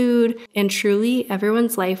homemade food, and truly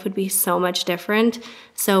everyone's life would be so much different.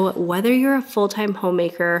 So whether you're a full-time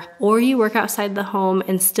homemaker or you work outside the home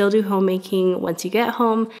and still do homemaking once you get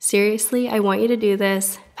home, seriously, I want you to do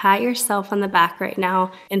this. Pat yourself on the back right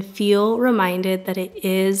now and feel reminded that it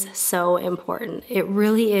is so important. It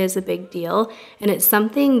really is a big deal, and it's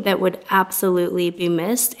something that would absolutely be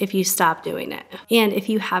missed if you stop doing it. And if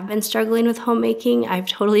you have been struggling with homemaking, I've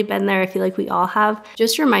totally been there. I feel like we all have.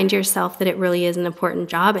 Just remind yourself that it really is an important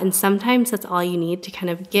job, and sometimes that's all you need to kind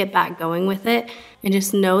of get back going with it. And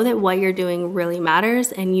just know that what you're doing really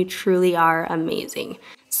matters, and you truly are amazing.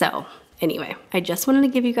 So anyway, I just wanted to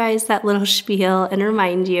give you guys that little spiel and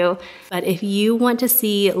remind you. But if you want to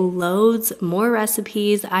see loads more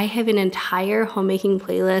recipes, I have an entire homemaking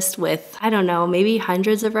playlist with, I don't know, maybe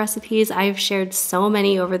hundreds of recipes. I've shared so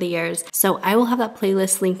many over the years. So I will have that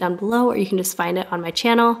playlist linked down below, or you can just find it on my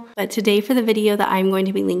channel. But today for the video that I'm going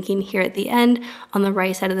to be linking here at the end on the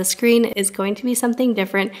right side of the screen is going to be something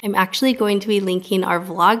different. I'm actually going to be linking our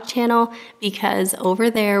vlog channel, because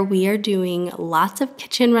over there we are doing lots of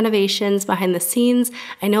kitchen renovations behind the scenes.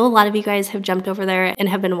 I know a lot of you guys have jumped over there and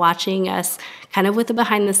have been watching us kind of with the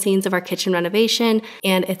behind the scenes of our kitchen renovation,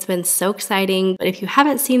 and it's been so exciting. But if you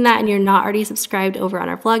haven't seen that and you're not already subscribed over on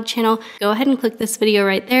our vlog channel, go ahead and click this video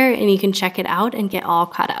right there and you can check it out and get all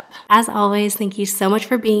caught up. As always, thank you so much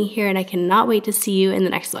for being here, and I cannot wait to see you in the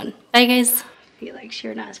next one. Bye guys. Felix,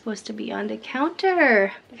 you're not supposed to be on the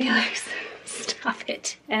counter. Felix, stop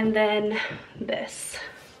it. And then this.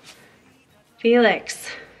 Felix.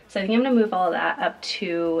 So I think I'm gonna move all of that up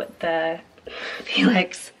to the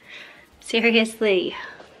Felix. Seriously,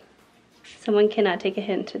 someone cannot take a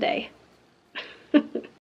hint today.